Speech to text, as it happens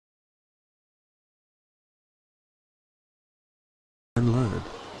and learn.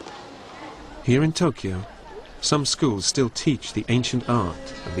 Here in Tokyo, some schools still teach the ancient art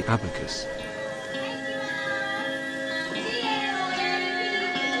of the abacus.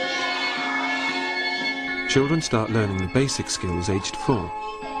 Children start learning the basic skills aged 4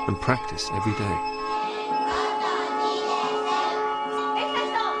 and practice every day.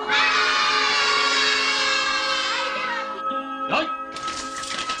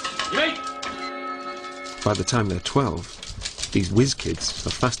 By the time they're 12, these whiz kids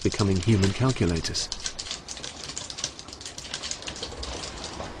are fast becoming human calculators.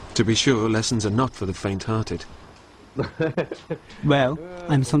 To be sure, lessons are not for the faint-hearted. Well,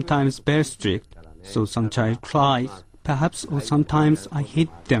 I'm sometimes very strict, so some child cries, perhaps, or sometimes I hit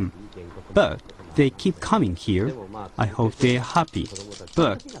them. But they keep coming here. I hope they are happy.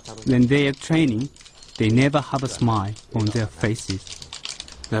 But when they are training, they never have a smile on their faces.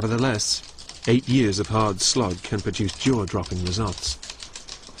 Nevertheless, 8 years of hard slog can produce jaw-dropping results.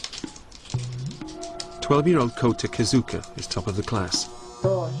 12-year-old Kota Kazuka is top of the class.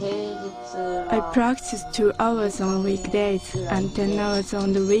 I practice 2 hours on weekdays and 10 hours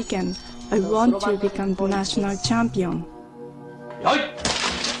on the weekend. I want to become the national champion.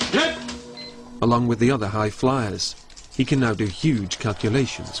 Along with the other high flyers, he can now do huge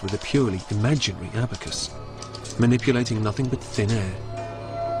calculations with a purely imaginary abacus, manipulating nothing but thin air.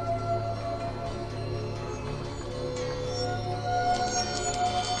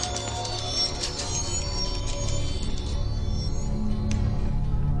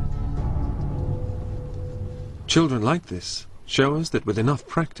 Children like this show us that with enough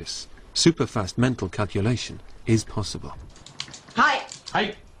practice, super-fast mental calculation is possible.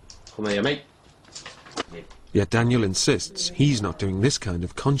 Yet Daniel insists he's not doing this kind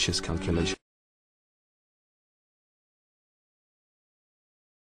of conscious calculation.